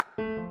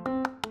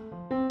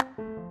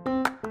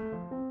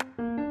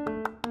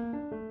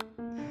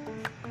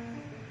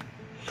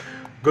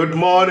Good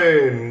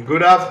morning,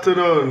 good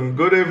afternoon,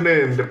 good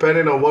evening,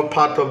 depending on what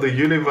part of the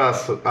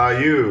universe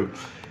are you.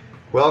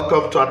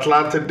 Welcome to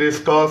Atlantic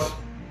Discourse.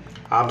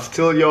 I'm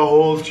still your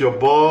host, your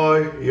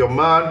boy, your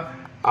man.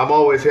 I'm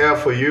always here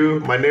for you.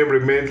 My name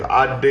remains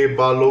Ade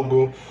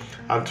Balogu,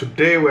 and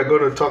today we're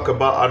going to talk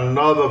about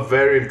another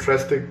very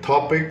interesting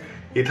topic.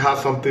 It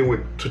has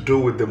something to do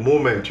with the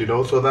moment,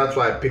 so that's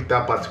why I picked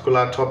that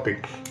particular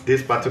topic.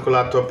 This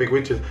particular topic,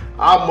 which is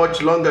how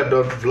much longer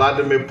does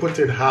Vladimir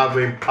Putin have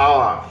in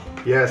power?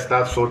 Yes,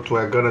 that's what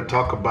we're going to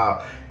talk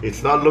about.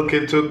 It's not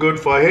looking too good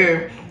for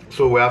him,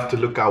 so we have to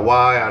look at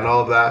why and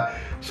all that.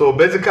 So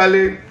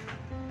basically,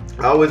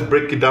 I always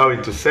break it down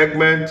into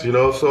segments,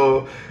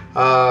 So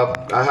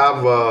I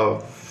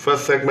have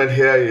first segment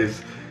here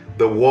is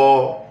the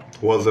war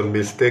was a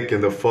mistake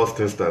in the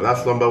first instance.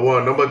 That's number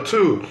one. Number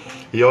two,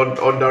 you're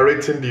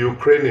underrating the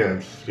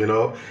Ukrainians,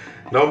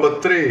 Number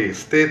three,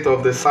 state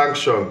of the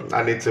sanction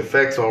and its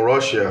effects on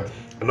Russia.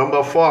 And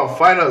number four, and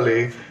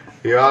finally,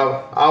 you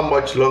have how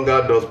much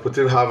longer does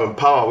Putin have in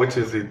power, which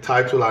is the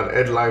title and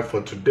headline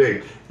for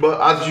today.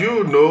 But as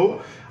you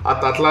know,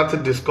 at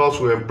Atlantic Discourse,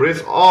 we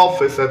embrace all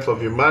facets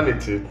of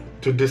humanity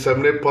to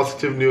disseminate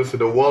positive news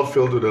in a world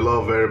filled with a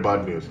lot of very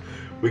bad news.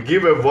 We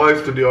give a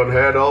voice to the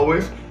unheard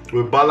always.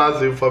 We balance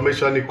the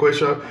information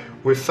equation.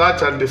 We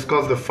search and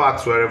discuss the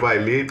facts wherever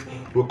it leads.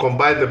 We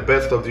combine the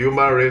best of the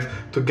human race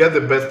to get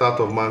the best out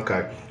of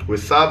mankind. We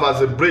serve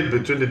as a bridge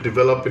between the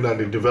developing and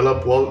the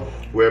developed world.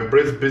 We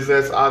embrace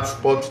business, arts,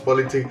 sports,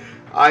 politics,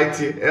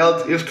 IT,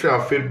 health, history,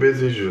 and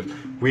faith-based issues.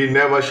 We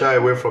never shy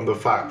away from the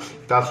facts.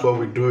 That's what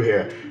we do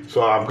here.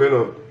 So I'm going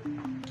to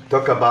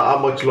talk about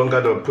how much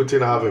longer does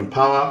Putin have in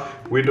power.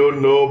 We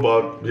don't know,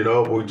 but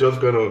we're just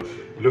going to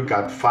look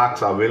at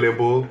facts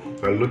available.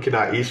 We're looking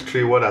at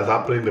history, what has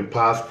happened in the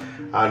past,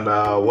 and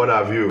what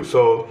have you.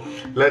 So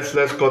let's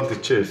cut the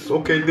chase.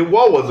 Okay, the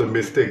war was a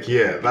mistake.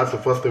 Yeah, that's the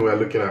first thing we're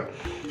looking at.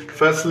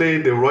 Firstly,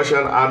 the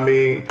Russian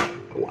army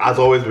has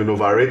always been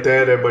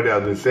overrated. Everybody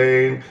has been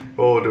saying,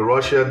 oh, the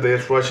Russia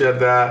this, Russia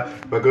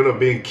that. We're going to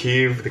be in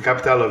Kyiv, the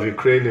capital of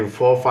Ukraine, in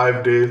 4 or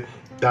 5 days.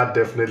 That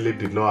definitely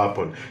did not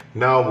happen.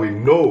 Now we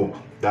know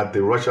that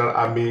the Russian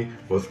army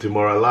was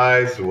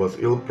demoralized, was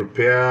ill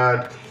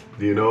prepared.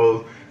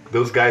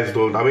 Those guys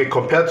don't.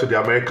 Compared to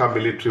the American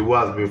military who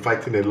has been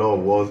fighting a lot of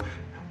wars,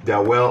 they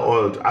are well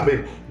oiled.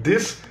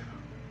 This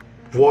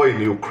war in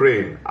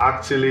Ukraine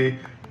actually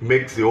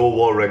makes the whole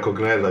world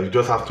recognize that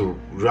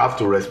you have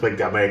to respect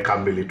the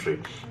American military,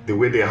 the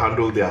way they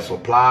handle their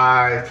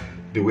supplies,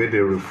 the way they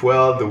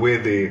refuel, the way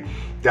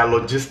their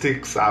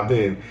logistics.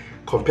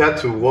 Compared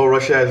to what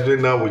Russia is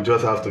doing now, we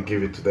just have to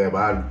give it to them.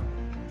 And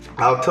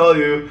I'll tell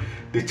you,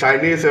 the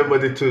Chinese,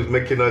 everybody too is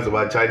making noise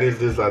about Chinese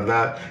this and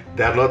that.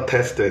 They are not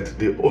tested.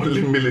 The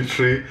only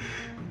military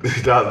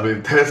that has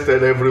been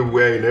tested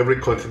everywhere in every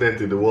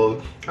continent in the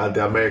world are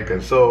the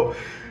Americans. So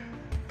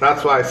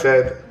that's why I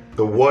said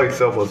the war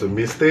itself was a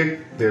mistake,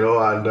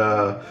 and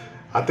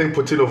I think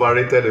Putin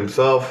overrated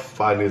himself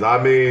and his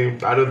army.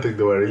 I don't think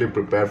they were really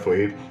prepared for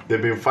it.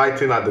 They've been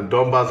fighting at the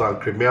Donbass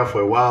and Crimea for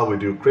a while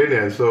with the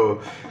Ukrainians,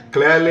 so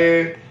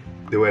clearly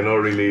they were not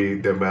really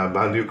them,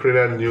 and the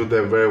Ukrainians knew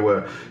them very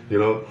well,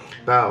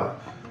 Now,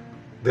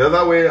 the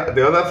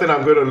other thing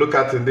I'm going to look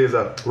at in this is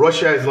that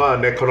Russia is not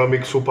an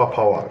economic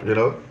superpower,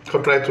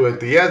 Contrary to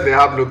it, yes, they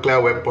have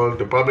nuclear weapons.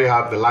 They probably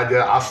have the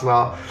largest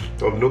arsenal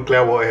of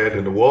nuclear warhead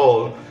in the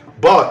world,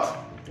 but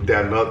they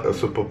are not a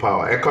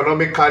superpower.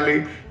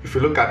 Economically, if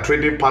you look at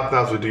trading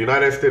partners with the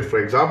United States,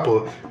 for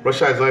example,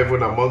 Russia is not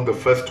even among the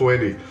first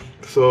 20.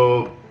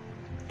 So,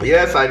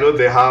 yes, I know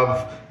they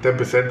have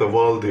 10% of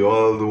all the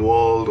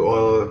world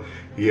oil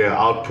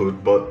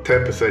output, but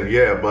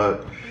 10%,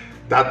 but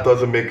that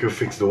doesn't make you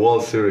fix the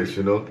World Series,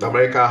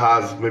 America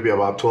has maybe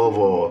about 12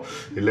 or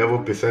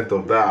 11%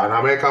 of that, and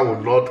America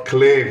would not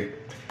claim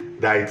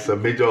that it's a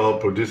major oil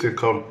producing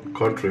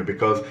country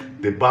because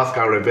the bask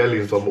and revel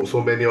in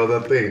so many other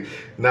things.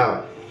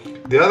 Now,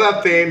 the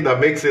other thing that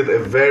makes it a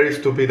very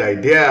stupid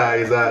idea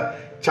is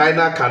that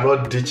China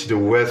cannot ditch the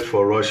West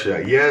for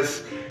Russia.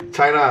 Yes,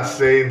 China is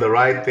saying the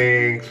right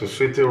things to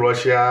sweeten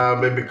Russia,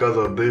 maybe because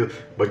of this,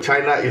 but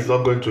China is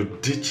not going to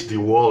ditch the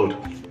world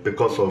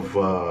because of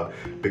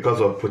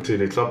Putin.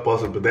 It's not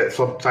possible.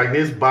 Some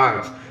Chinese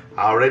banks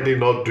are already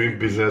not doing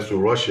business with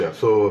Russia,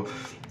 so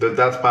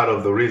that's part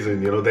of the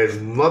reason.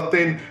 There's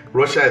nothing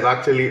Russia is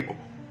actually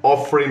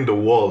offering the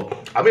world.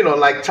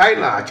 Unlike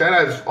China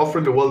is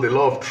offering the world a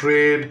lot of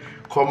trade,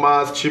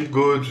 commerce, cheap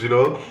goods.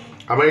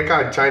 America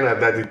and China,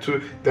 they're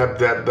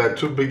the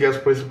two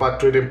biggest principal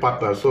trading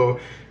partners. So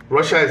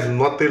Russia is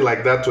nothing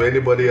like that to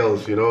anybody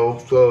else.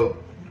 So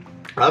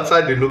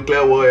outside the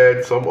nuclear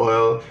warhead, some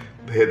oil,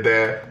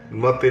 they're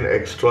nothing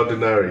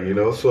extraordinary.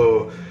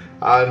 So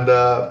and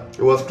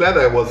it was clear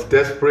that it was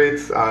desperate,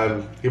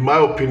 and in my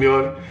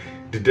opinion,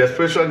 the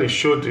desperation he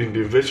showed in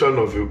the invasion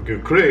of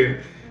Ukraine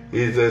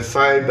is a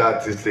sign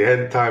that it's the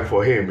end time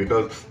for him,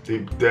 because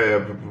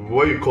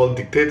what you call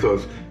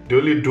dictators, they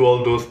only do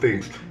all those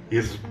things.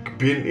 He's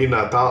been in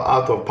and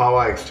out of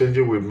power,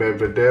 exchanging with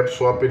Medvedev,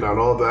 swapping and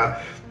all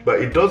that.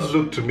 But it does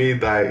look to me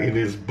that in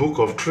his book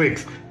of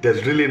tricks,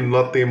 there's really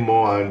nothing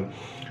more. And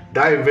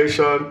that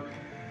invasion,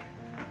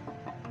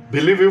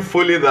 believing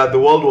fully that the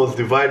world was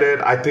divided,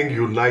 I think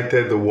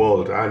united the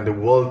world, and the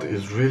world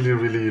is really,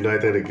 really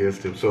united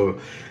against him. So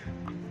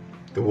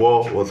the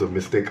war was a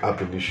mistake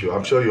ab initio.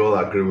 I'm sure you all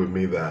agree with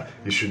me that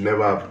you should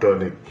never have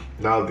done it.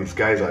 Now these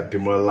guys are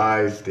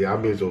demoralized, the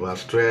army is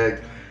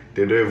overstretched,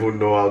 they don't even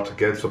know how to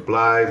get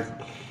supplies.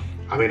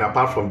 I mean,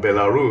 apart from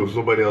Belarus,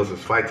 nobody else is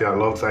fighting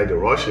alongside the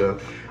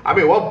Russians. I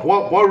mean,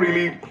 what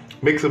really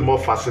makes it more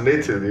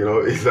fascinating,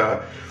 is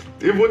that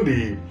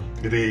even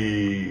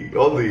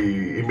all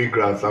the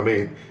immigrants, I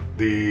mean,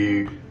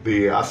 the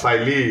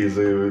asylees,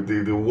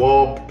 the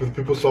war,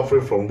 people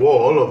suffering from war,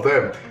 all of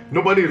them,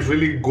 nobody is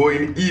really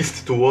going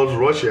east towards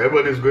Russia.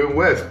 Everybody is going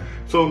west.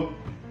 So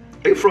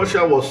if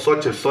Russia was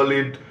such a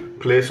solid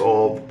place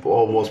or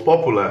was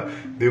popular,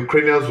 the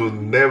Ukrainians would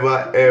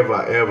never,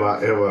 ever, ever,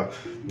 ever,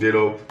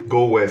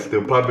 go west.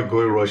 They'll probably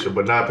go in Russia.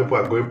 But now people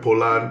are going to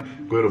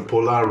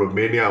Poland,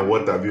 Romania, and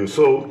what have you.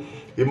 So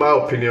in my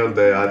opinion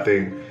there, I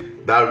think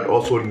that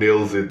also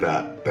nails it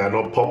that they're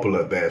not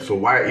popular there. So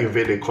why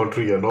invade a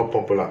country you're not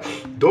popular?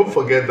 Don't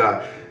forget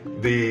that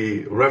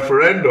the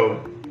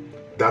referendum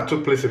that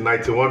took place in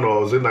 91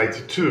 or was it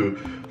 92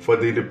 for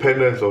the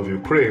independence of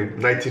Ukraine,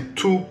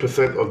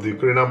 92% of the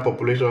Ukrainian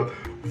population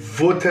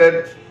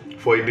voted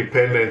for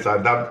independence,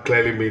 and that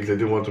clearly means they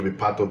didn't want to be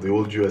part of the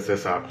old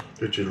USSR,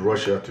 which is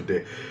Russia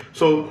today.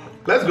 So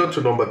let's go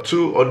to number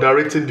 2,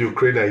 underrating the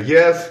Ukrainian.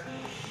 Yes,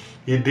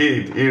 he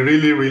did. He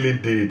really, really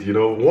did.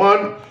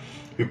 One,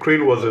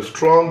 Ukraine was a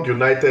strong,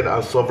 united,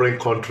 and sovereign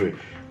country.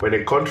 When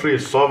a country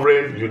is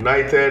sovereign,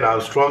 united,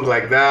 and strong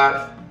like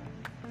that,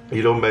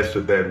 you don't mess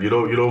with them. You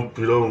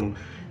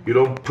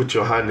don't put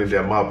your hand in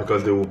their mouth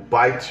because they will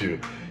bite you.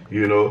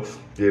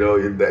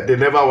 They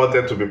never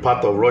wanted to be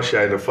part of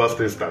Russia in the first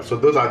instance. So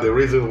those are the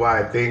reasons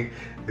why I think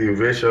the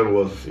invasion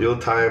was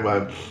ill-timed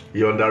and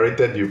he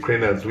underrated the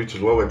Ukrainians, which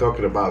is what we're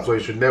talking about. So he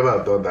should never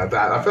have done that.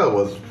 I felt it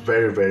was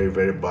very, very,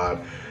 very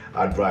bad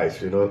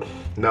advice.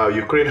 Now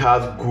Ukraine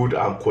has good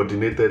and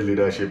coordinated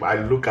leadership. I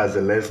look at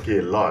Zelensky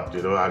a lot,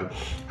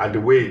 and the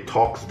way he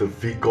talks, the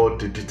vigor,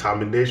 the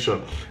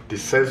determination, the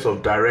sense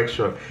of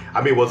direction.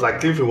 I mean, it was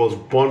like if he was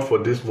born for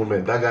this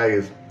moment. That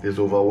guy is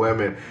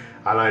overwhelming.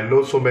 And I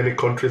know so many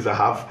countries that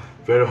have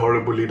very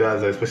horrible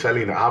leaders,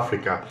 especially in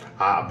Africa,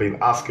 have been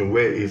asking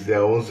where is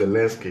their own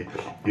Zelensky,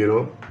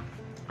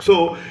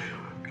 So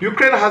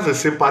Ukraine has the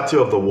sympathy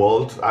of the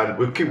world, and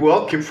we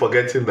all keep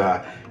forgetting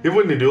that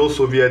even in the old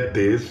Soviet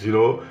days,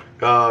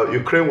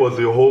 Ukraine was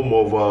the home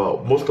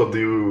of most of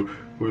the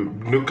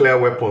nuclear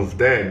weapons.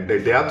 Then they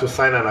had to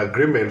sign an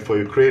agreement for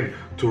Ukraine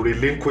to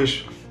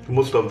relinquish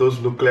most of those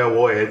nuclear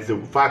warheads.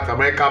 In fact,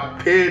 America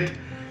paid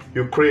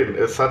Ukraine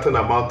a certain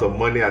amount of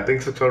money, I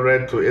think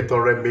 600 to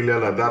 800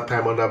 million at that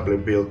time under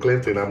Bill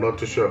Clinton, I'm not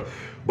too sure.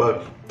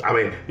 But I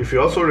mean, if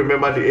you also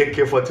remember the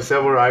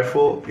AK-47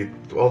 rifle, it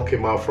all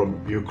came out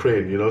from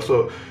Ukraine,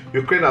 So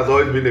Ukraine has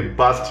always been a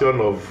bastion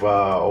of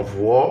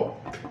war,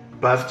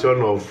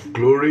 bastion of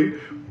glory,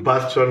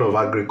 bastion of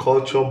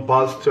agriculture,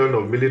 bastion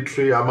of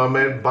military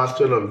armament,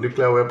 bastion of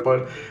nuclear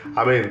weapons.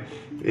 I mean,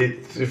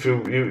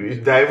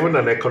 they're even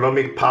an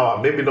economic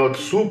power, maybe not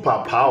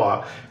super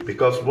power,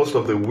 because most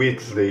of the wheat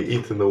they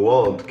eat in the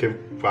world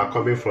are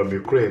coming from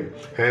Ukraine.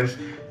 Hence,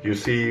 you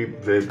see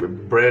the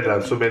bread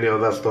and so many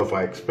other stuff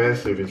are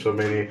expensive in so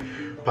many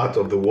parts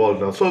of the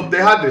world now. So they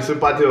had the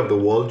sympathy of the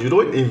world. You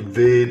don't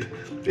invade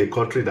a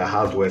country that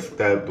has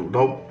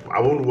I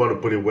wouldn't want to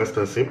put in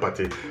Western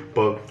sympathy,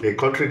 but a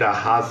country that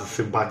has the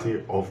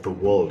sympathy of the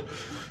world,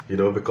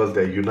 because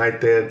they're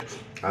united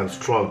and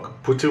strong.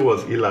 Putin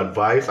was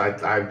ill-advised.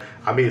 I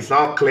mean, it's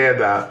now clear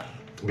that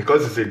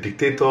because he's a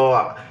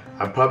dictator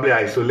and probably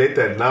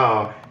isolated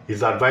now,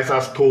 his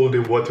advisors told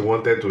him what he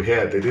wanted to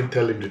hear. They didn't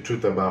tell him the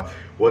truth about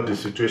what the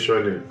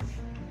situation is.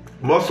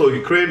 More so,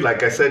 Ukraine,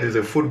 like I said, is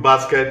a food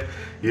basket,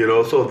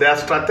 so they are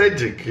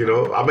strategic,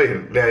 I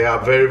mean, they are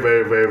very,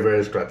 very, very,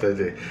 very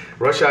strategic.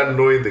 Russia,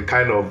 knowing the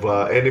kind of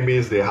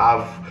enemies they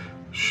have,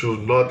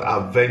 should not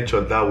have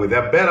ventured that way.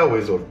 There are better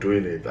ways of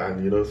doing it,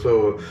 and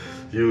so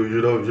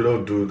you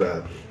don't do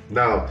that.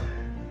 Now,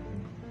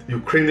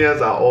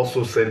 Ukrainians are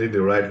also sending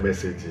the right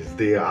messages.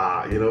 They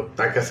are,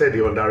 like I said, they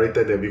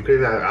underrated them.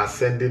 Ukrainians are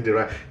sending the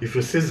right. If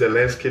you see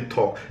Zelensky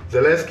talk,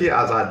 Zelensky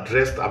has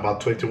addressed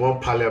about 21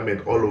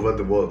 parliament all over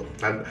the world.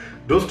 And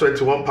those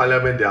 21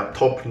 parliament, they are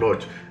top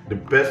notch. The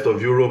best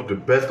of Europe, the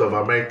best of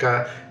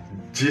America,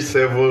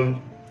 G7,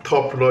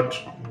 top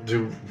notch,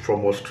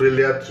 from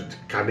Australia to the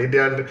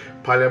Canadian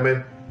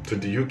parliament, to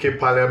the UK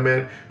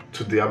parliament,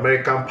 to the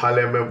American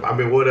parliament. I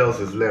mean, what else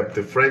is left?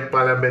 The French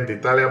parliament, the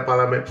Italian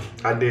parliament,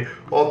 and they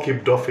all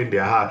keep doffing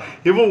their hat.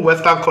 Even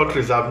Western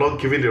countries have not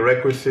given the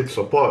requisite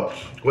support.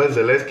 When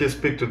Zelensky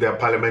speaks to their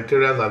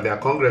parliamentarians and their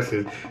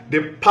congresses,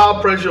 they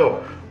pile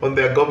pressure on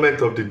their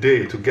government of the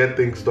day to get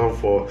things done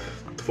for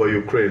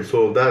Ukraine.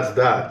 So that's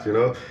that,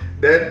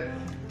 Then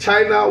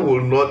China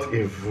will not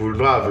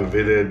have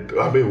invaded.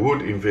 I mean,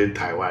 would invade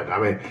Taiwan. I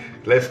mean,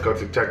 let's go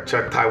to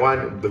check.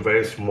 Taiwan, the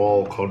very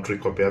small country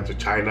compared to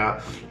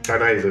China.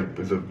 China is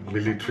a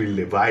military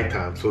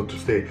leviathan, so to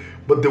say.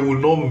 But they will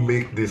not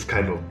make this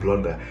kind of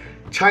blunder.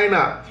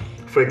 China,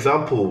 for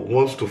example,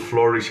 wants to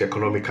flourish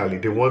economically.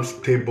 They want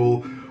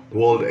stable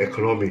world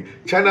economy.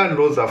 China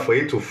knows that for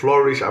it to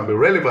flourish and be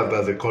relevant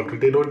as a country,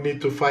 they don't need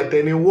to fight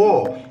any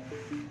war.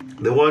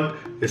 They want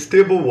a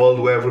stable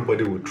world where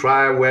everybody will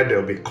try, where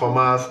there'll be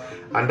commerce,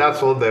 and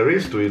that's all there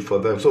is to it for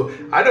them. So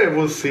I don't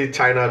even see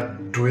China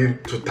doing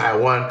to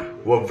Taiwan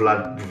what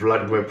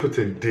Vladimir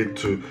Putin did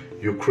to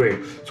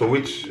Ukraine. So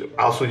which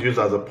I also use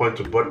as a point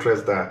to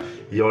buttress that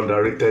he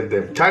underrated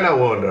them. China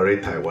will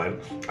underrate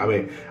Taiwan. I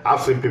mean, I've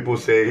seen people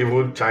say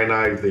even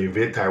China, if they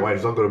invade Taiwan,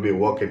 it's not going to be a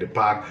walk in the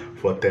park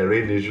for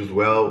terrain issues.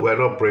 Well, we're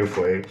not praying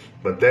for it,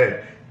 but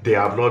then they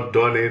have not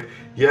done it.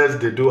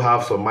 Yes, they do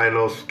have some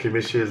minor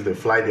skirmishes. They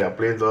fly their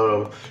planes out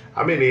of.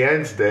 I mean, it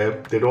ends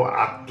there. They don't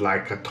act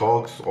like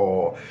thugs,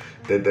 or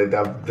they're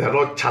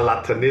not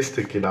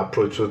charlatanistic in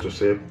approach, so to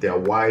say. They are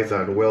wise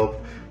and well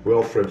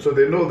framed. So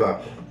they know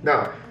that.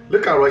 Now,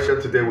 look at Russia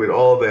today with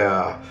all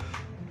their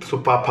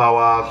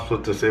superpower, so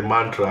to say,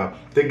 mantra.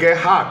 They get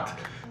hacked,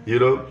 you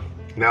know.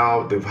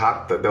 Now they've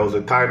hacked. There was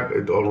a time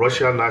on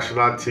Russian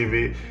national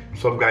TV,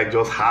 some guy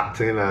just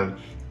hacked in and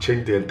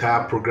changed the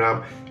entire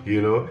program. You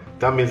know,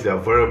 that means they're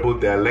vulnerable.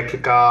 Their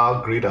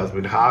electrical grid has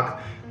been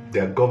hacked.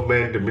 Their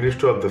government, the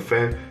Ministry of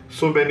Defense,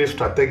 so many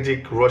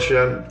strategic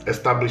Russian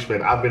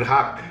establishments have been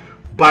hacked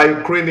by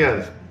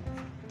Ukrainians,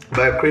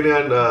 by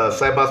Ukrainian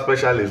cyber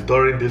specialists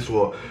during this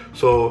war.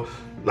 So,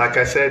 like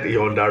I said, he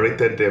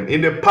underrated them.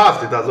 In the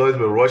past, it has always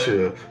been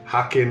Russia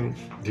hacking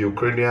the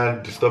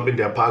Ukrainian, disturbing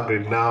their power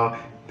grid. Now,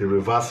 the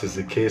reverse is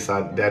the case,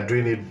 and they're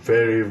doing it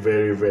very,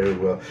 very, very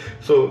well.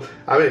 So,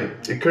 I mean,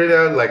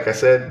 Ukrainians, like I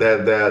said,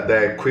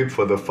 they're equipped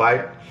for the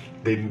fight.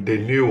 They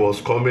knew it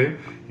was coming,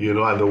 you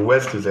know, and the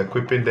West is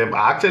equipping them.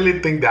 I actually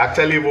think they're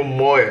actually even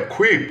more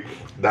equipped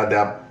than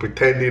they're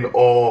pretending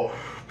or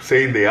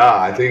saying they are.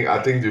 I think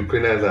the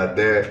Ukrainians are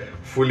there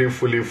fully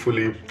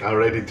and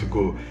ready to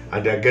go,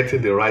 and they're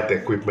getting the right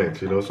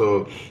equipment, you know.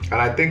 So, and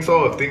I think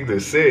some of the things they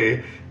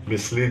say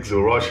misleads the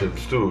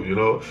Russians too, you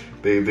know.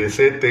 They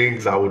say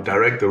things that would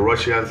direct the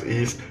Russians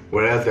east,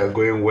 whereas they're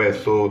going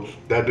west. So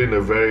they're doing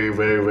a very,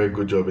 very, very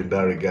good job in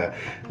that regard.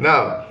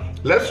 Now,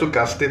 let's look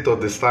at state of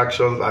the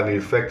sanctions and the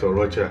effect on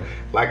Russia.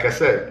 Like I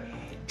said,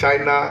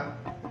 China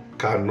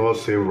cannot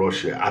save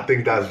Russia. I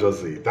think that's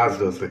just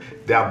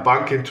it. They are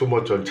banking too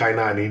much on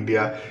China and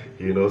India,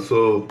 you know.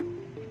 So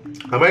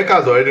America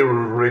has already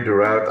read the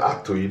riot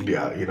act to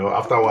India, you know,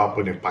 after what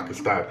happened in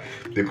Pakistan,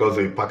 because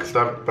the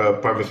Pakistan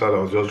prime minister that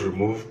was just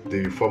removed,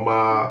 the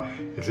former,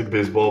 is it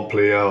baseball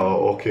player,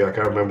 or okay, I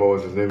can't remember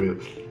what his name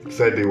is,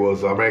 said it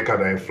was America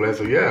that influenced.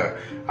 So yeah,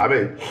 I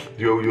mean,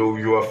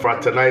 you are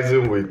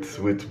fraternizing with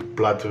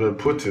Vladimir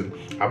Putin.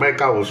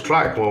 America will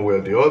strike one way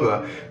or the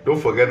other.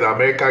 Don't forget that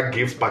America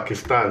gives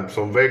Pakistan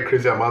some very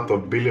crazy amount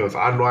of billions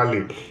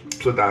annually,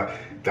 so that,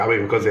 I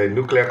mean, because they're a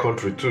nuclear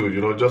country too, you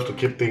know, just to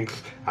keep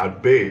things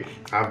at bay.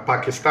 And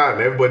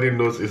Pakistan, everybody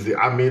knows, is the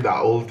army that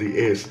holds the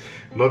ace.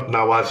 Not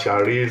Nawaz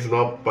Sharif,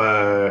 not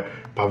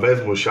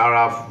Pervez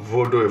Musharraf,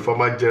 Vodo, a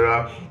former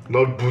general,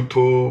 not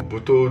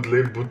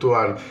late Bhutto.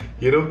 And,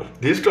 you know,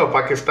 the history of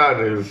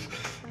Pakistan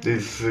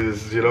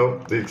is you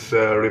know, it's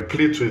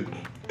replete with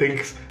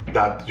things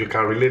that you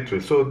can relate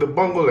to. So the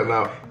bungle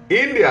now,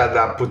 India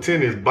that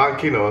Putin is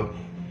banking on,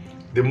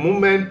 the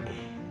moment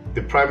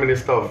the Prime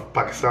Minister of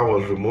Pakistan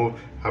was removed,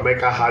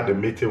 America had a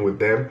meeting with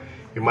them.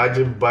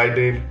 Imagine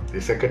Biden, the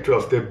Secretary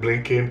of State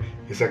Blinken,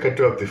 the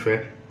Secretary of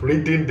Defense,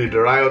 reading the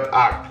Riot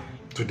Act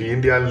to the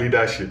Indian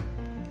leadership,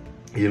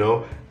 you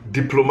know,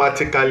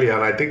 diplomatically.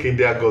 And I think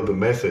India got the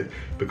message,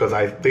 because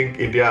I think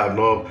India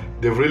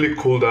they've really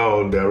cooled down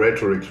on their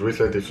rhetoric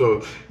recently.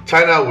 So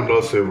China will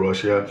not save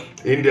Russia,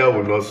 India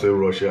will not save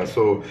Russia.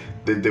 So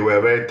they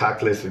were very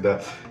tactless with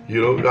that.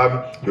 You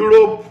know,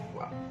 Europe,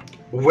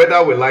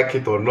 whether we like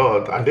it or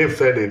not, and they've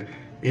said it,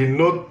 in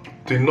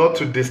the not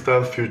too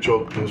distant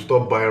future, to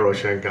stop buying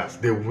Russian gas.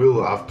 They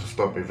will have to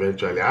stop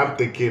eventually. I'm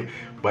thinking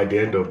by the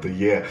end of the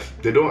year.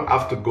 They don't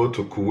have to go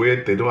to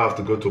Kuwait, they don't have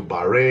to go to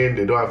Bahrain,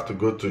 they don't have to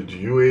go to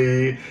the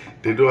UAE,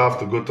 they don't have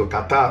to go to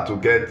Qatar to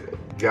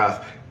get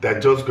gas. They're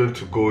just going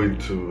to go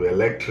into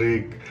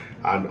electric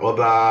and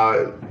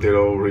other, you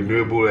know,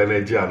 renewable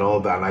energy and all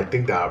that. And I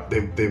think that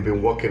they've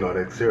been working on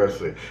it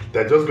seriously.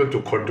 They're just going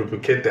to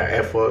quadruplicate their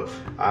effort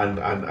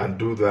and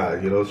do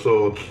that, you know.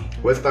 So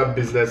Western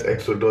business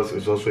exodus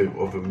is also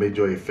of a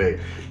major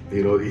effect.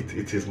 You know,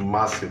 it is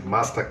massive.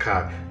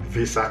 MasterCard,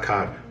 Visa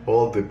card,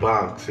 all the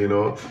banks, you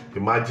know.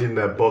 Imagine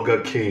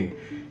Burger King,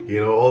 you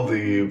know, all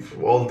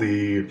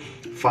the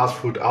fast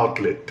food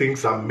outlet,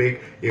 things that make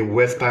a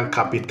Western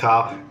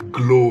capital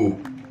glow.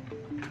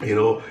 You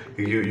know,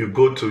 you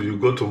go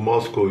to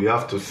Moscow, you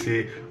have to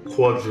see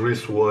Quartz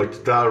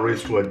wristwatch, that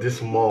wristwatch,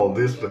 this mall,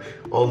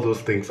 all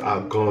those things are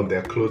gone.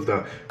 They're closed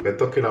down. We're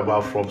talking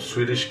about from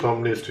Swedish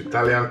companies to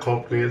Italian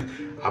companies,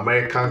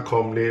 American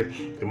companies.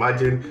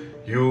 Imagine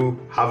you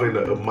having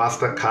a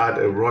MasterCard,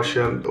 a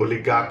Russian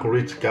oligarch,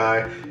 rich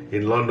guy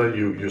in London,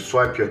 you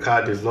swipe your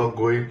card, it's not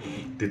going.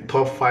 The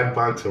top 5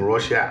 banks in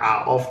Russia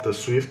are off the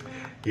SWIFT.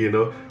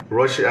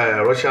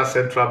 Russia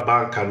Central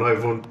Bank cannot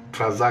even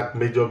transact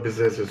major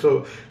businesses.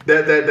 So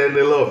they're in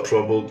a lot of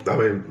trouble. I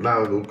mean,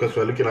 now, because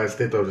we're looking at the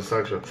state of the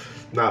sanction.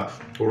 Now,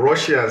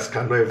 Russians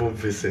cannot even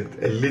visit.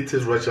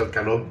 Elitist Russians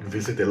cannot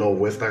visit a lot of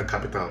Western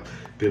capital.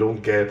 They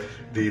don't get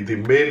the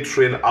main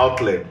train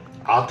outlet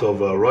out of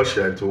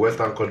Russia into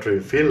Western country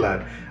in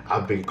Finland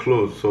have been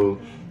closed. So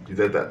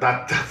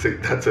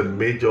that's a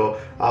major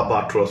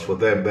albatross for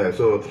them there.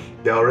 So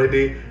they're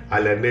already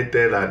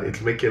alienated, and it's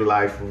making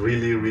life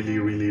really, really,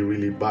 really,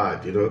 really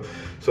bad,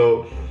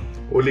 So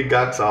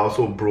oligarchs are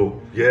also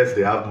broke. Yes,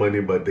 they have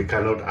money, but they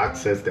cannot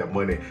access their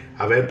money.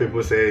 I've heard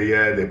people say,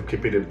 yeah, they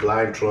keep it in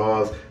blind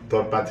trust,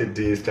 third party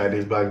this,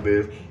 Chinese bank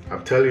this.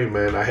 I'm telling you,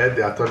 man, I heard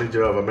the Attorney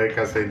General of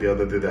America say the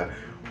other day that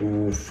we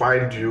will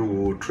find you,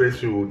 we will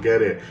trace you, we'll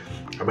get it.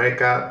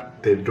 America,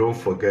 they don't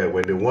forget.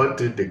 When they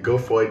want it, they go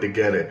for it, they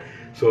get it.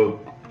 So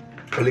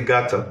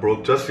oligarchs are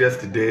broke. Just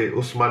yesterday,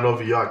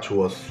 Usmanov yacht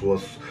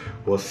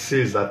was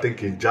seized, I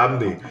think, in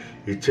Germany.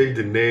 He changed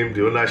the name,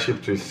 the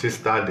ownership to his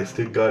sister. They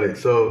still got it.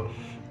 So,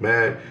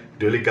 man,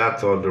 the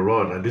oligarchs are on the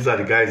run, and these are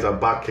the guys that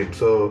back him.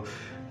 So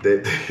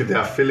they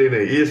are feeling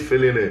it. He is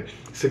feeling it.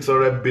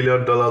 $600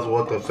 billion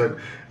worth of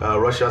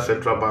Russia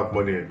Central Bank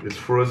money is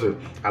frozen,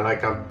 and I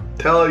can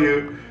tell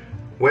you,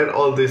 when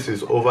all this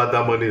is over,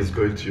 that money is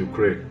going to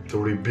Ukraine to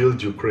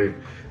rebuild Ukraine.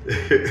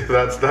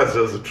 that's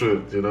just the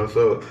truth,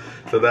 So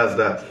that's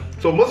that.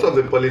 So most of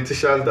the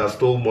politicians that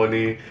stole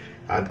money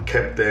and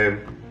kept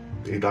them,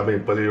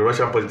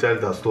 Russian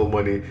politicians that stole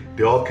money,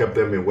 they all kept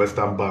them in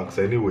Western banks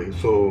anyway.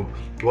 So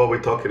what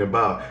we're talking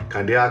about,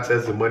 can they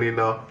access the money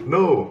now?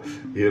 No.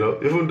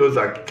 Even those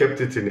that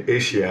kept it in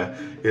Asia,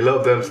 a lot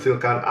of them still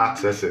can't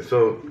access it.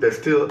 So there's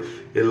still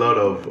a lot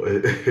of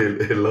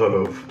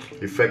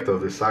effect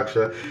of the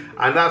sanction,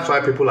 and that's why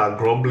people are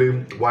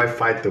grumbling. Why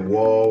fight the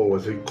war?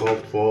 Was it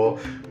called for?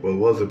 Well,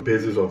 what's the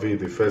basis of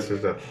it? The first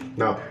instance.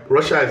 Now,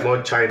 Russia is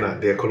not China.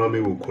 The economy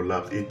will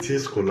collapse. It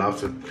is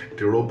collapsing.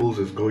 The rubles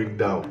is going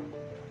down.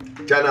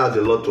 China has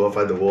a lot to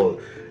offer the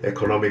world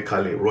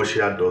economically.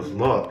 Russia does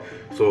not.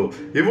 So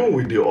even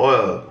with the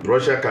oil,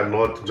 Russia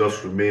cannot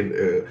just remain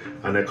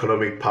an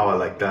economic power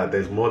like that.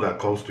 There's more that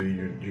comes to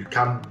you. You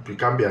can't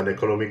be an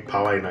economic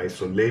power in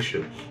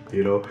isolation.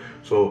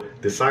 So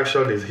the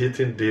sanction is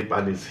hitting deep,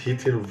 and it's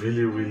hitting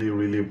really, really,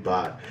 really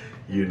bad.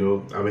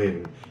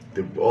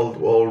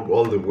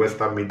 All the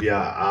Western media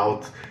are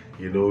out.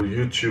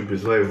 YouTube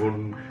is not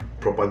even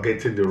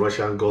propagating the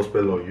Russian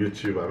gospel on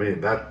YouTube.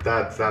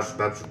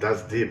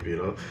 That's deep,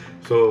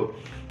 So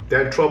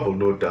they're in trouble,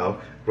 no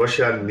doubt.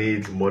 Russia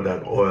needs more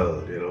than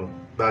oil,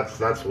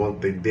 That's one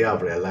thing they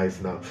have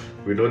realized now.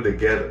 We know they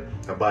get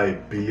about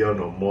 1 billion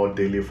or more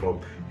daily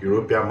from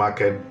European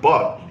market,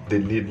 but they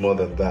need more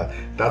than that.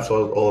 That's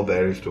all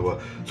there is to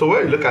it. So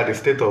when you look at the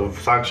state of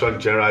sanction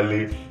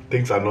generally,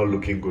 things are not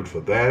looking good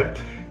for them.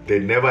 They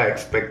never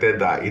expected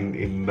that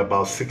in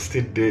about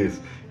 60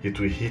 days it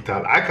will hit,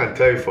 and I can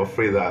tell you for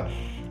free that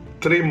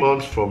 3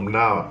 months from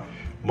now,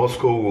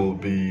 Moscow will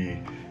be,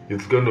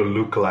 it's going to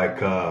look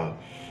like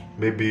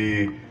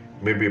maybe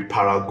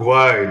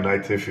Paraguay in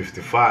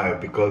 1955,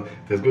 because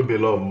there's going to be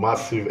a lot of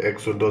massive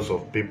exodus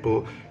of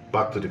people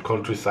back to the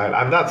countryside,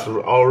 and that's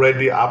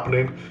already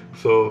happening.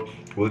 So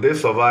will they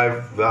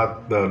survive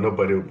that? No,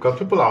 nobody, because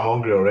people are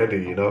hungry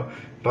already,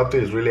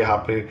 Nothing is really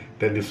happening.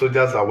 Then the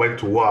soldiers that went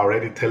to war are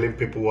already telling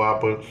people what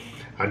happened,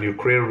 and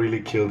Ukraine really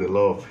killed a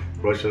lot of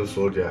Russian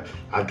soldiers.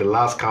 At the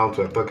last count,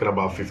 we're talking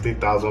about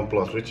 15,000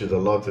 plus, which is a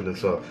lot in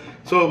itself.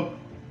 So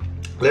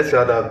let's see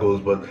how that goes.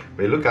 But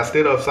when you look at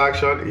state of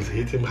sanction, it's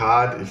hitting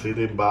hard, it's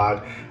hitting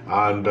bad,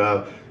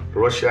 and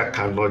Russia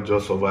cannot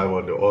just survive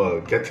on the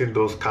oil. Getting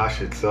those cash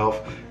itself,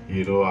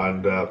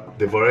 and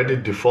they've already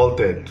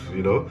defaulted,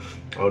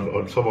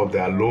 on some of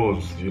their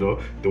loans.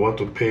 They want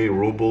to pay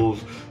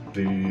rubles.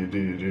 The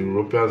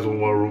Europeans don't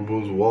want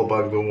rubles, the World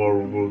Bank don't want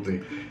rubles,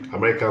 the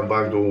American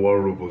Bank don't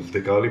want rubles.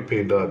 They can only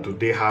pay that. Do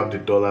they have the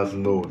dollars?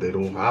 No, they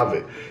don't have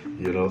it.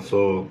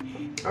 So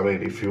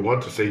if you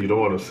want to say you don't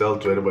want to sell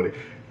to anybody,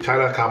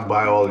 China can't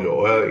buy all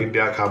your oil,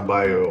 India can't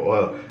buy your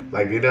oil.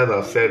 Like the Indians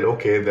have said,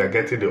 okay, they're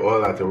getting the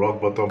oil at a rock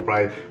bottom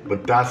price,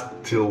 but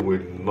that still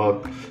will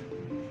not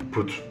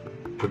put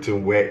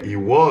him where he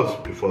was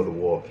before the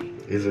war.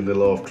 He's in a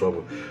lot of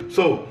trouble.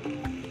 So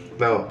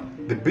now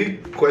the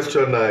big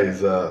question now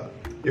is,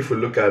 if we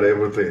look at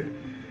everything,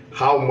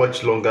 how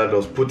much longer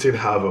does Putin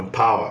have in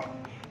power?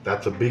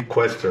 That's a big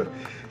question.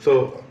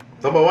 So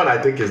number one, I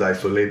think he's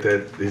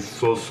isolated. He's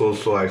so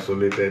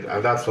isolated,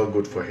 and that's not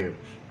good for him.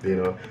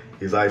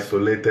 He's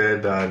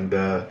isolated, and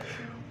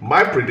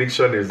my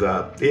prediction is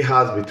that he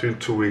has between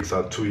 2 weeks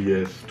and 2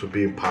 years to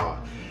be in power.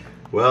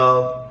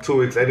 Well, 2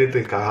 weeks,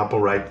 anything can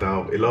happen right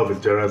now. A lot of his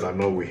generals are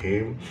not with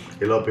him.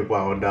 A lot of people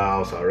are under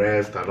house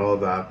arrest and all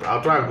that.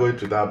 I'll try and go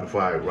into that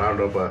before I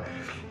round up.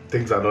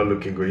 Things are not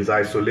looking good. He's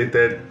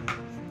isolated.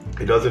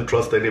 He doesn't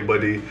trust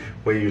anybody.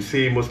 When you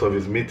see most of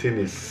his meeting,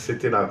 he's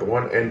sitting at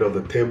one end of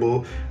the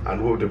table,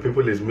 and with the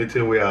people he's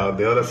meeting with are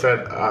the other side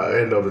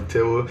end of the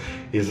table.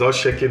 He's not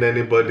shaking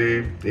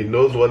anybody. He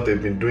knows what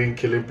they've been doing,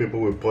 killing people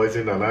with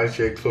poison and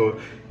handshake. So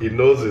he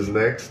knows he's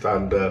next,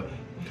 and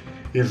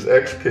he's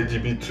ex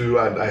KGB too.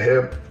 And I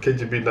hear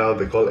KGB now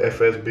they call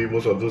FSB.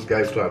 Most of those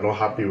guys too are not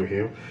happy with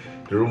him.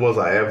 The rumors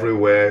are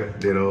everywhere,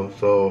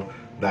 So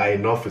that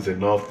enough is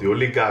enough. The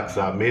oligarchs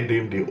that made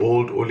him, the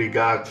old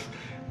oligarchs,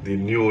 the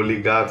new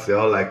oligarchs, they're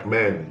all like,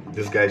 man,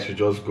 this guy should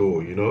just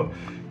go,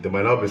 They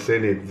might not be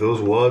saying it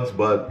those words,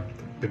 but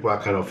people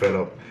are kind of fed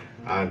up.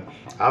 And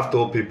I've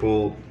told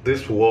people,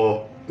 this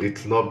war,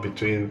 it's not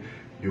between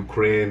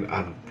Ukraine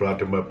and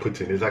Vladimir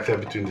Putin. It's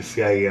actually between the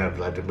CIA and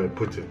Vladimir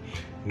Putin.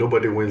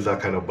 Nobody wins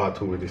that kind of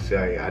battle with the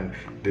CIA. And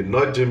they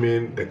nudge him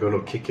in, they're going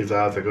to kick his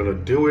ass, they're going to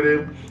deal with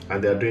him,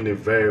 and they're doing it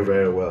very,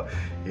 very well.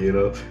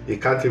 He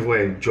can't even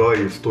enjoy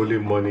his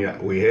stolen money.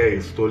 We hear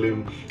he's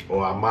stolen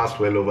or amassed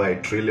well over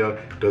 $1 trillion.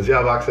 Does he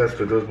have access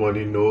to those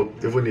money? No.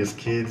 Even his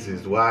kids,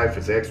 his wife,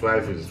 his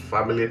ex-wife, his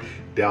family,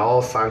 they are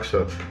all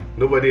sanctioned.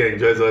 Nobody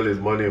enjoys all his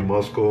money in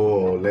Moscow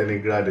or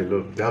Leningrad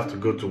alone. You have to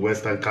go to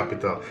Western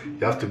capital.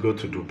 You have to go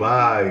to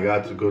Dubai. You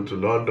have to go to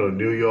London,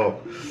 New York,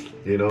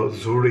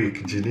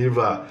 Zurich,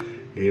 Geneva,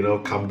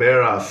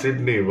 Canberra,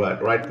 Sydney.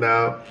 But right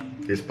now,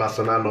 it's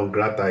persona non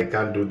grata. He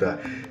can't do that,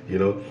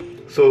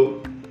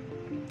 So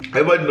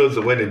everybody knows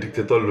that when a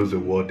dictator loses a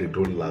war, they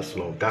don't last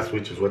long.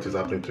 Which is what is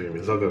happening to him.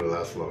 It's not going to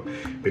last long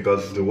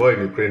because the war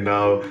in Ukraine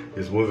now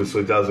is moving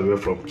soldiers away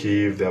from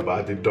Kiev. They're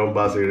about the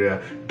Donbass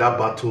area. That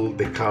battle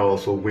they can't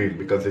also win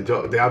because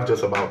they have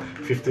just about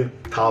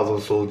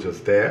 15,000 soldiers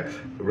there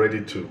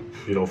ready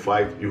to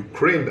fight.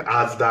 Ukraine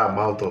adds that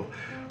amount of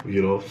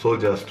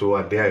soldiers too,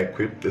 and they are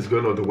equipped.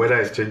 The weather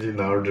is changing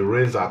now. The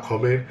rains are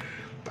coming.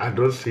 I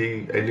don't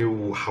see any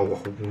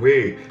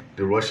way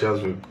the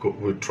Russians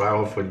will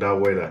triumph in that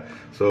weather.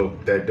 So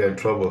they're in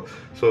trouble.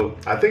 So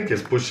I think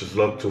he's pushed his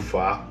luck too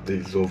far.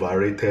 He's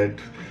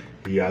overrated.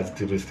 He has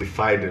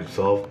demystified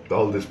himself.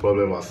 All these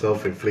problems are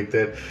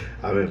self-inflicted.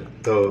 I mean,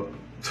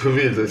 to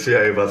me, the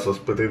CIA versus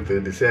Putin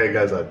thing, the CIA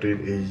guys are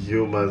doing a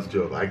human's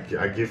job. I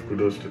give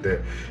kudos to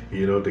them.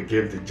 They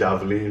gave the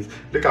javelins.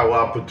 Look at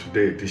what happened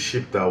today. The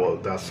ship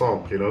that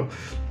sunk,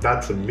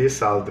 that's a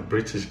missile the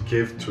British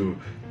gave to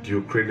the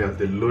Ukrainians.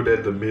 They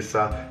loaded the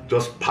missile,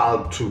 just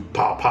piled to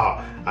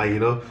pow. And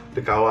look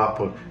at what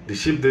happened. The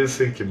ship didn't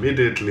sink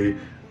immediately.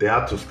 They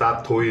had to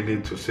start towing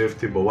it to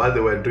safety. But while they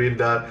were doing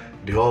that,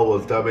 the hull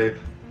was damaged.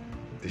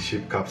 The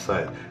ship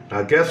capsized.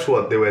 Now guess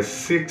what? There were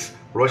 6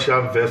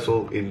 Russian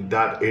vessels in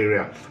that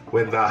area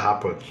when that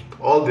happened.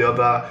 All the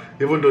other,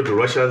 even though the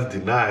Russians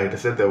denied, they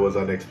said there was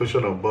an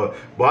explosion on board.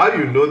 But how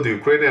the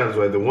Ukrainians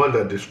were the one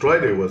that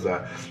destroyed it was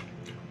that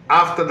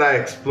after that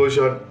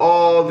explosion,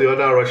 all the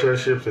other Russian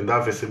ships in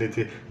that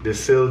vicinity, they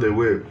sailed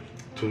away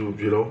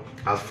to,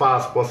 as far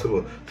as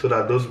possible so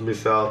that those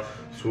missiles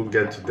won't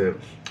get to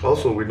them.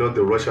 Also, we know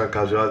the Russian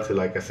casualty,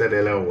 like I said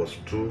earlier, was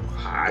too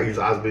high. It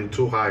has been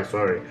too high,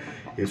 sorry.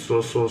 It's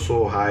so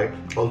high.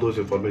 All those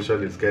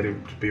information is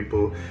getting to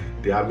people.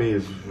 The army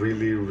is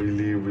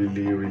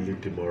really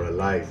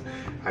demoralized.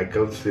 I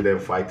can't see them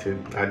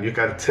fighting. And you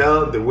can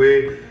tell the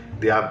way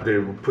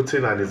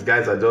Putin and his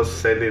guys are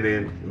just sending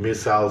in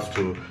missiles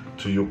to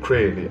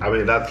Ukraine. I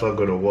mean, that's not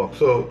going to work.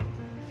 So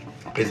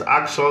his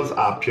actions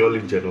are purely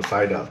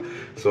genocidal.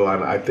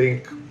 And I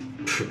think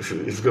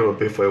it's going to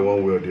pay for it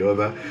one way or the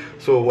other.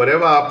 So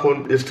whatever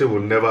happened, history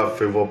will never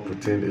favor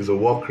Putin. He's a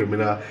war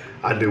criminal,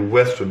 and the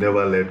West will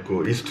never let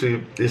go.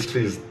 History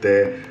is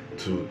there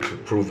to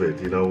prove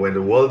it. When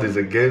the world is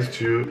against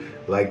you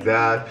like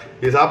that,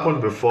 it's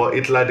happened before.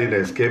 Hitler didn't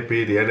escape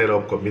it. He ended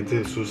up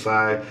committing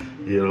suicide.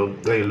 When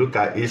you look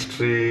at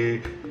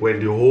history, when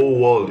the whole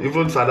world,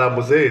 even Saddam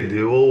Hussein,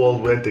 the whole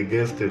world went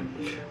against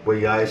him. When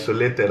you're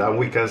isolated, and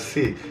we can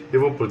see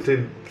even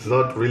Putin is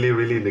not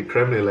really in the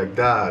Kremlin like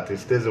that. He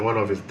stays in one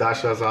of his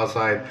dashes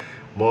outside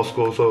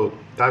Moscow, so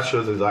that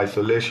shows his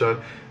isolation.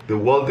 The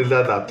world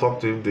leader that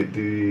talked to him,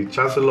 the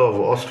Chancellor of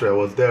Austria,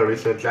 was there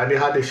recently, and they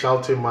had a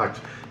shouting match.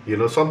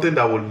 Something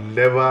that would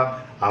never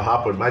have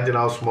happened. Imagine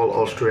how small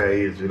Austria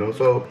is.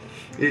 So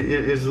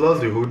he's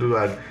lost the hoodoo,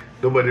 and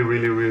nobody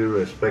really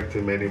respects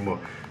him anymore.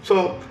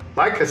 So,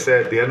 like I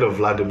said, the end of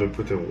Vladimir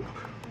Putin.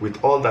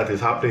 With all that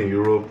is happening in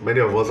Europe, many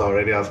of us are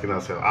already asking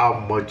ourselves,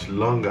 how much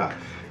longer,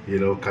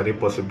 can he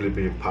possibly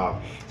be in power?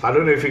 So I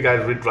don't know if you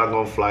guys read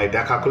Dragonfly,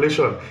 their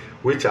calculation,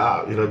 which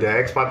are, they're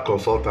expert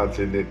consultants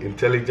in the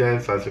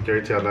intelligence and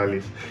security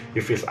analysis.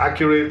 If it's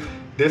accurate,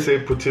 they say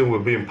Putin will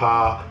be in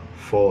power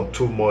for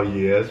 2 more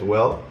years.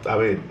 Well, I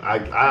mean,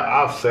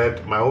 I've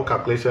said my own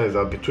calculation is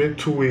that between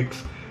 2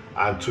 weeks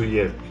and 2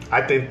 years.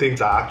 I think things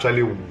are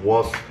actually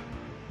worse.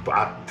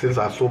 But things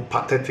are so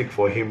pathetic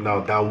for him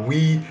now that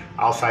we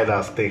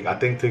outsiders think. I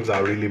think things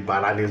are really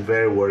bad, and he's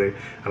very worried.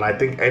 And I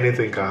think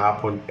anything can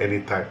happen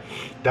anytime.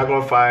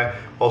 Dragonfly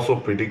also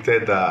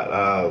predicted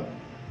that.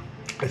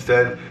 He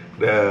said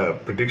the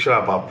prediction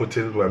about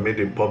Putin were made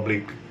in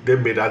public. They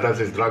made, that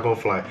is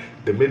Dragonfly.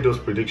 They made those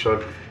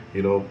predictions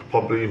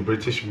probably in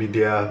British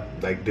media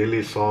like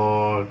Daily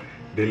Sun,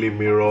 Daily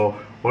Mirror.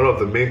 One of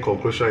the main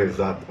conclusions is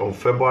that on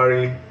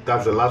February,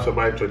 that's the last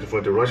February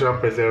 24th, the Russian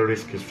president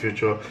risked his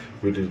future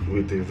with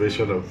the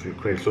invasion of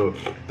Ukraine. So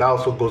that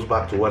also goes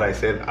back to what I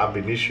said ab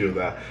initio,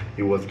 that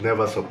he was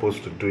never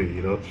supposed to do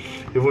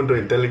it. Even though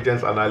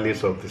intelligence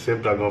analysts of the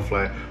same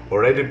Dragonfly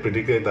already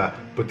predicted that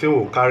Putin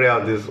will carry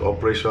out this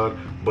operation,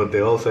 but they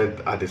all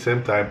said at the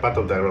same time, part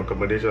of their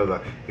recommendation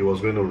that he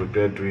was going to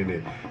regret doing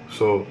it.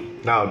 So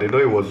now they know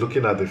he was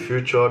looking at the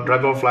future.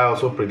 Dragonfly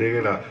also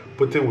predicted that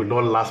Putin will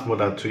not last more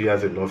than 2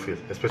 years in office,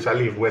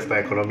 especially if Western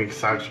economic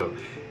sanctions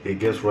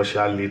against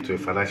Russia lead to a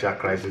financial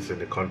crisis in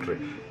the country.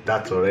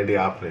 That's already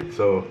happening.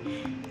 So,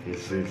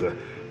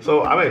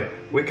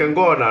 we can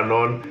go on and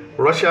on.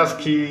 Russia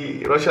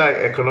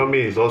economy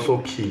is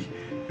also key,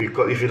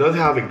 because if he doesn't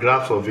have a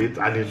grasp of it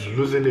and he's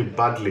losing it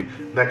badly,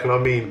 the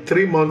economy in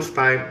 3 months'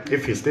 time,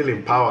 if he's still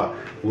in power,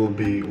 will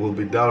be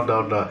down,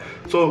 down, down.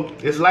 So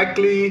it's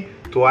likely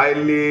to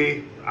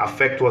highly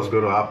affect what's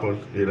going to happen.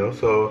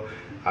 So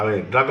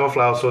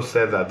Dragonfly also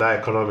said that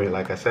economy,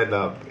 like I said,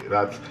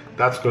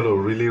 that's going to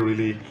really,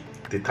 really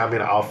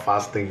determine how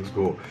fast things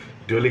go.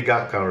 The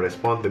oligarch can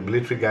respond, the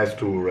military guys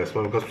too will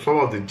respond, because some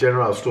of the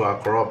generals too are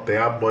corrupt. They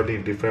have money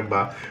in different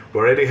banks. We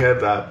already heard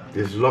that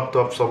he's locked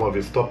up some of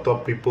his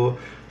top people.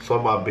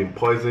 Some have been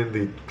poisoned.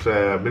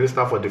 The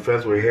Minister for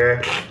Defense, we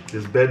hear,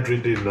 is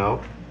bedridden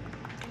now.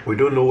 We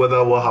don't know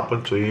whether what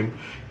happened to him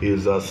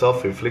is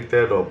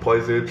self-inflicted or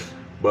poisoned,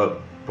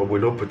 but we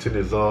know Putin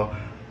is not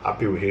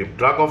happy with him.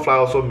 Dragonfly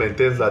also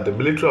maintains that the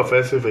military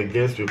offensive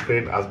against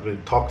Ukraine has been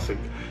toxic.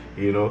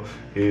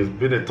 It's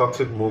been a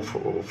toxic move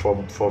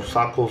from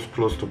circles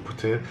close to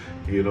Putin.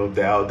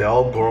 They're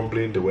all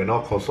grumbling. They were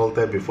not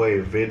consulted before he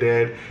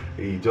invaded.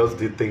 He just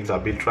did things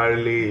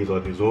arbitrarily. He's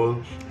on his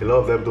own. A lot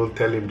of them don't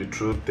tell him the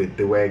truth.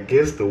 They were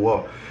against the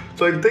war.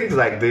 So in things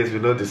like this,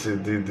 this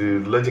is the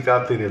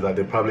logical thing is that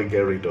they probably get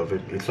rid of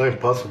it. It's not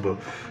impossible.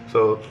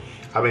 So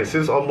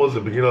since almost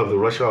the beginning of the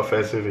Russian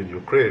offensive in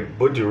Ukraine,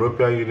 both the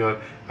European Union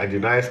and the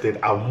United States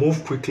have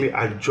moved quickly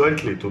and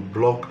jointly to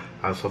block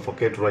and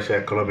suffocate Russia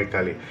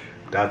economically.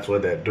 That's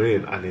what they're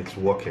doing, and it's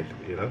working,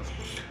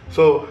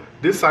 So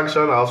these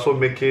sanctions are also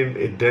making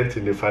a dent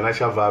in the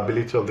financial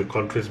viability of the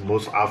country's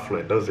most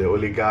affluent. Those are the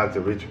oligarchs,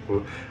 the rich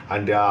people,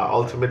 and they are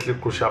ultimately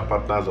crucial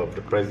partners of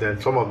the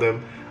president. Some of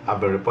them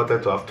have been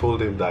reported to have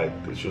told him that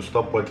he should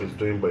stop what he's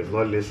doing, but he's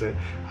not listening.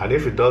 And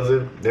if he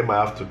doesn't, they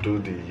might have to do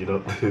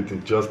the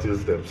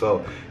justice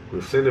themselves.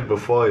 We've seen it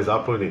before. It's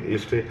happened in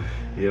history,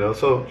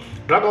 So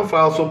Dragonfly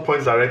also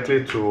points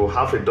directly to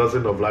half a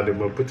dozen of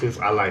Vladimir Putin's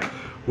allies,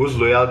 whose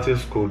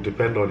loyalties could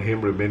depend on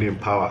him remaining in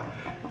power.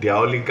 They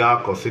are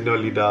oligarchs or senior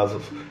leaders,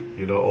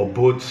 or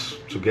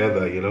both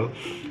together,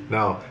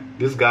 Now,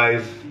 these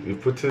guys,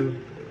 if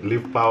Putin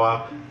leave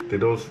power, they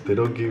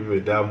don't give a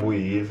damn who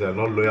he is. They're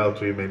not loyal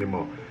to him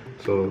anymore.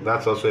 So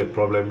that's also a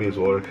problem.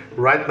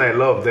 Right now, a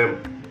lot of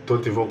them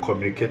don't even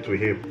communicate with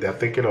him. They're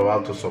thinking of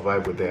how to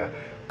survive with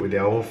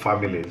their own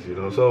families,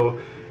 So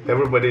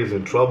everybody is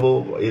in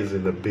trouble, is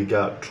in a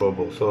bigger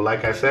trouble. So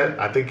like I said,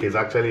 I think he's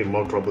actually in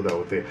more trouble than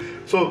we think.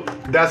 So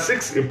there are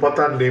 6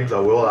 important names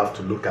that we all have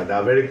to look at. They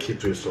are very key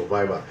to his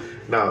survival.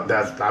 Now,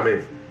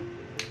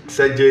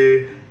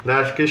 Sergei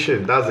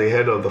Narishkin, that's the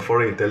head of the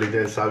Foreign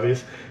Intelligence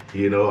Service.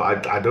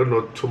 I don't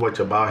know too much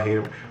about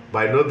him,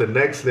 but I know the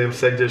next name,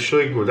 Sergei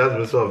Shoigu, that's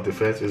Minister of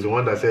Defense, is the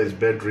one that says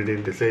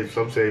bedridden. They say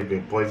some say he's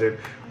been poisoned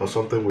or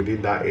something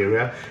within that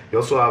area. You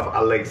also have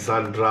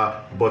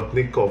Alexandra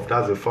Botnikov,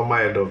 that's the former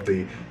head of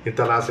the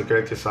Internal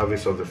Security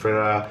Service of the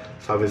Federal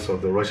Service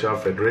of the Russian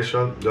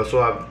Federation. You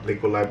also have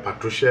Nikolai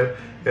Patrushev,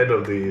 head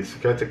of the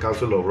Security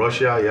Council of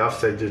Russia. You have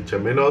Sergei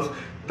Chemenos,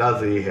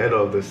 that's the head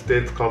of the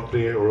state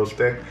company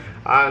Rostec,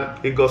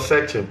 and Igor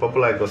Sechin,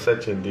 popular Igor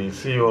Sechin, the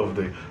CEO of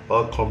the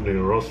oil company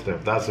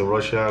Rosneft. That's a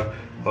Russian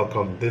oil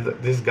company.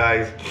 These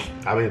guys,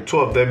 2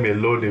 of them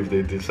alone, if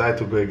they decide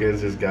to go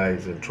against this guy,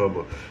 is in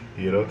trouble.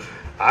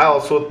 I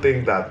also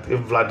think that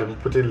if Vladimir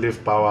Putin leaves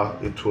power,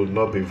 it will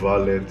not be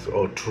violent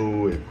or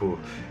through a coup.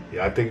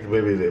 I think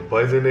maybe they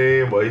poison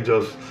him, or he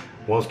just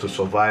wants to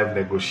survive,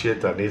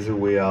 negotiate an easy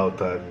way out,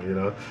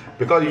 and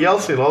because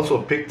Yeltsin also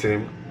picked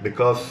him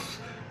because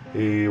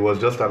he was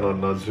just an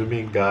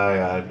unassuming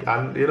guy,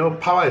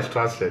 and power is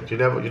transient. You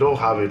don't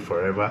have it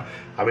forever.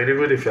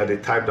 Even if you're the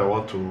type that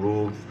want to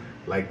rule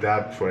like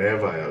that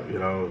forever,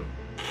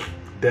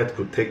 death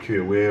could take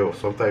you away, or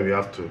sometimes you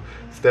have to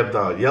step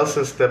down.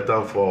 Yeltsin stepped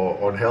down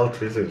for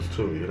unhealth reasons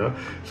too,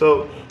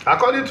 So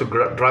according to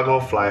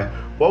Dragonfly,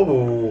 what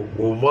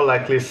we'll more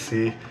likely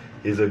see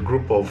is a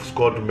group of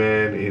squad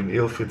men in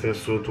ill-fitting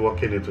suits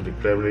walking into the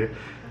Kremlin,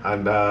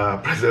 and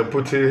President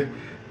Putin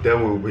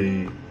then will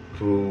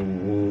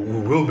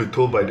be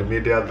told by the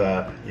media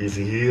that he's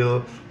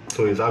ill,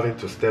 so he's having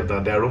to step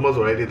down. There are rumors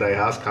already that he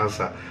has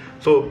cancer.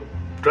 So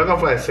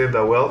Dragonfly is saying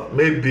that, well,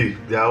 maybe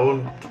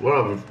one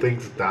of the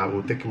things that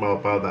will take him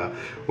out of that,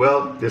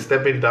 well, they're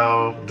stepping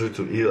down due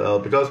to ill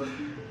health, because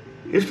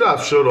history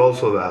has showed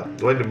also that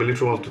when the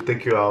military wants to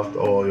take you out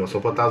or your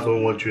supporters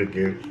don't want you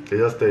again,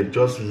 they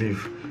just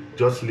leave.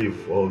 just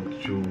leave or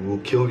you will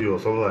kill you or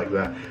something like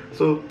that.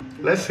 So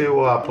let's see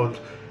what happens.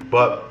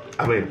 But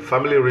I mean,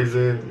 family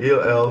reason,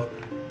 ill health,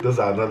 those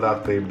are another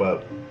thing.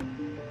 But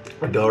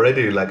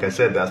already, like I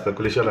said, there's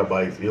speculation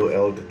about his ill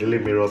health. The Daily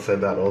Mirror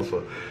said that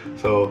also.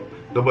 So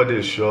nobody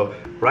is sure.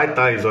 Right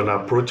now, he's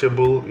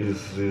unapproachable.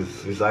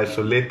 He's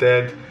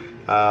isolated.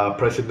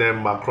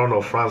 President Macron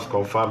of France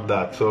confirmed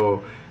that.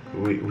 So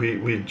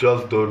we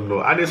just don't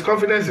know. And his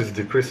confidence is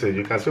decreasing.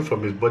 You can see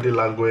from his body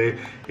language,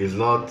 he's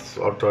not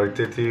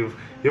authoritative.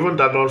 Even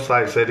Donald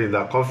Trump said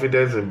that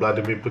confidence in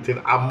Vladimir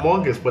Putin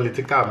among his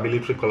political and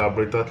military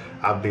collaborators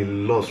have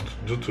been lost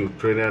due to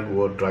Ukrainian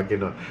war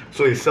dragging on.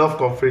 So his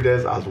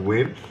self-confidence has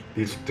waned.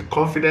 The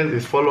confidence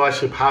his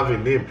followership have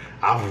in him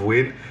have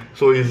waned.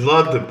 So he's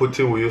not the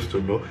Putin we used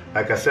to know.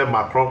 Like I said,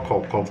 Macron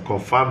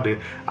confirmed it.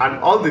 And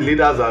all the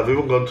leaders have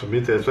even gone to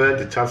meet him,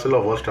 especially the Chancellor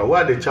of Austria,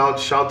 where they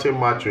shouting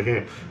match to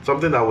him.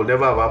 Something that would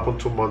never have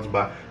happened 2 months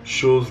back,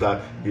 shows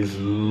that he's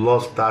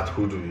lost that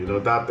hoodoo,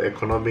 that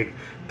economic,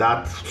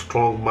 that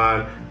strong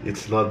man,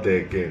 it's not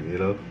there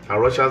again,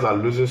 And Russians are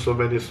losing so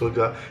many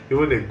soldiers.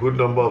 Even a good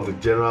number of the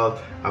generals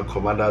and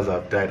commanders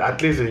have died.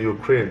 At least in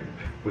Ukraine,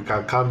 we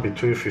can count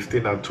between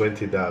 15 and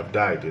 20 that have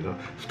died,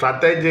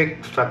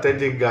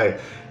 Strategic guy,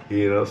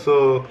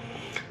 So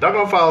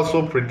Dragonfly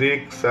also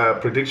predicts,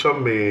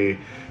 prediction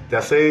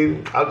they're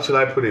saying, how should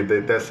I put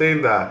it? They're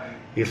saying that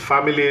his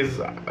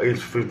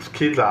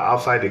kids are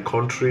outside the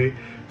country,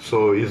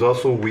 so he's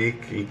also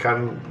weak.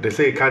 They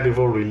say he can't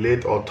even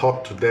relate or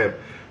talk to them.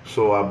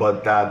 So,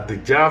 but that the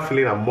general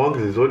feeling among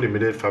his own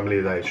immediate family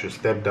is that he should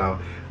step down,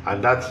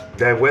 and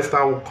they're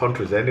Western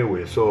countries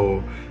anyway.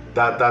 So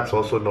that's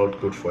also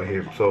not good for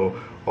him. So,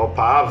 or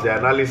perhaps the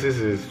analysis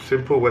is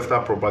simple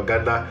Western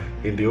propaganda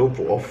in the hope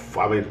of,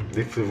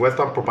 if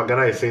Western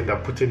propaganda is saying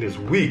that Putin is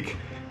weak,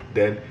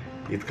 then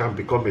it can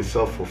become a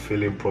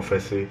self-fulfilling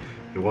prophecy.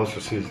 He wants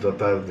to see his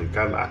daughters, he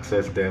can't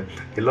access them.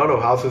 A lot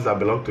of houses that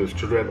belong to his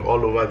children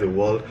all over the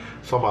world,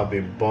 some have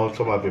been burned,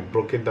 some have been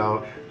broken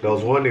down. There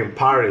was one in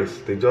Paris,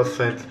 they just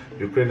sent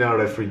Ukrainian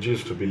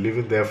refugees to be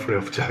living there free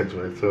of charge,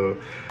 right? So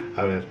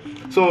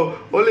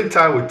only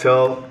time will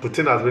tell.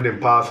 Putin has been in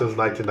power since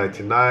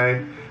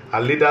 1999,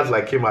 and leaders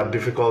like him are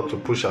difficult to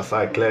push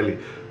aside clearly.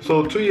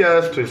 So 2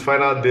 years to his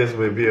final days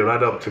may be a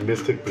rather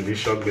optimistic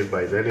prediction made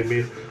by his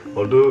enemies,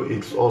 although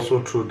it's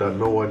also true that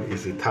no one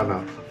is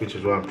eternal, which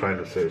is what I'm trying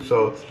to say.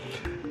 So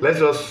let's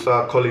just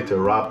call it a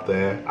wrap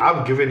there.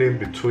 I'm giving him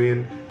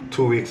between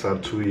 2 weeks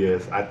and 2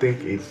 years. I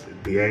think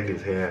the end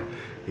is here.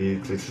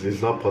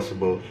 It's not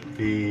possible.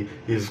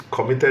 He's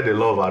committed a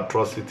lot of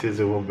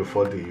atrocities even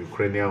before the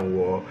Ukrainian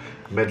war,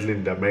 meddling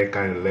in the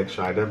American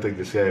election. I don't think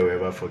the CIA will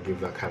ever forgive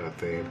that kind of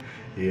thing,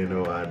 and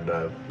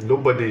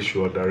nobody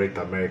should underrate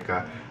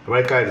America.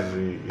 America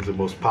is the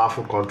most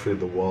powerful country in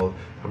the world.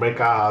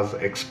 America has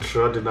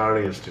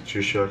extraordinary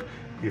institutions.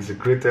 It's the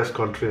greatest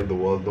country in the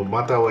world, no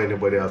matter what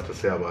anybody has to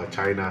say about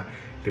China.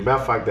 The mere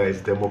fact that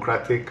it's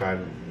democratic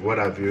and what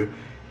have you,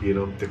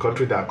 the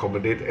country that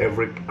accommodates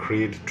every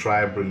creed,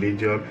 tribe,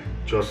 religion,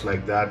 just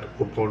like that,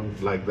 open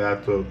like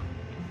that. So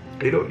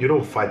you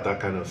don't fight that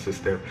kind of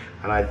system.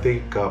 And I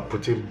think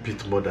Putin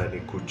beat more than he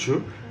could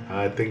chew. And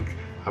I think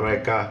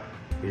America,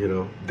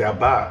 they're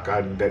back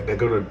and they're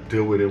going to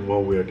deal with him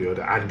one way or the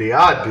other. And they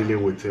are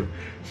dealing with him.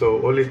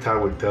 So only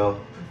time will tell.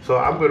 So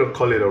I'm going to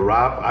call it a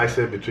wrap. I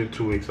say between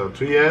 2 weeks and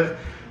 2 years.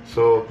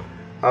 So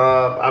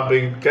I've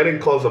been getting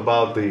calls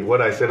about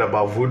what I said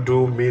about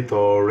voodoo, myth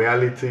or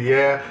reality.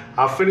 Yeah,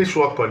 I've finished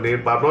work on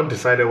it, but I've not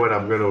decided when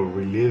I'm going to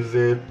release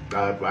it.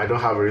 I don't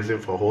have a reason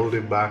for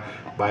holding back.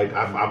 But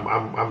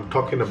I'm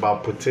talking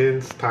about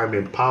Putin's time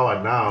in power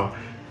now,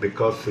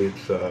 because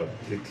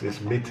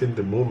it's meeting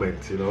the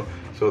moment,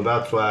 So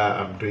that's why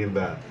I'm doing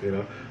that,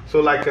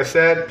 So like I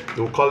said,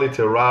 we'll call it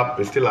a wrap.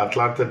 It's still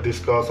Atlanta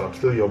Discourse. I'm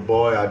still your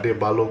boy, Ade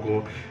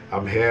Balogun.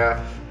 I'm here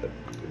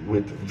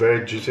with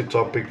very juicy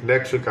topic.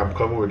 Next week I'm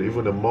coming with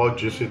even a more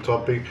juicy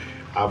topic.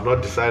 I've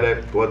not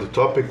decided what the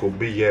topic will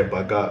be yet,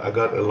 but I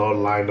got a lot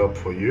lined up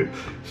for you.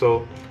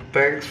 So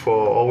thanks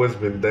for always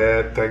being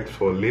there. Thanks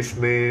for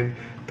listening.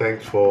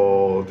 Thanks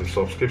for the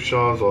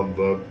subscriptions on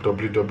the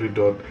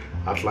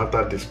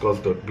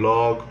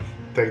www.atlantadiscuss.blog.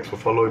 Thanks for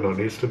following on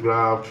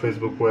Instagram,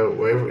 Facebook,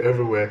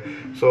 everywhere.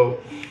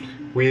 So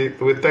we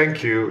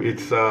thank you.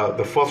 It's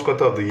the first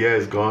quarter of the year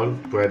is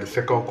gone. We're at the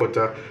second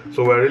quarter,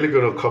 so we're really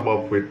going to come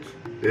up with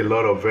a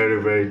lot of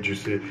very, very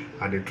juicy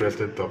and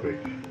interesting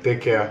topics. Take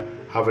care.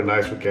 Have a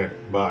nice weekend.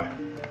 Bye.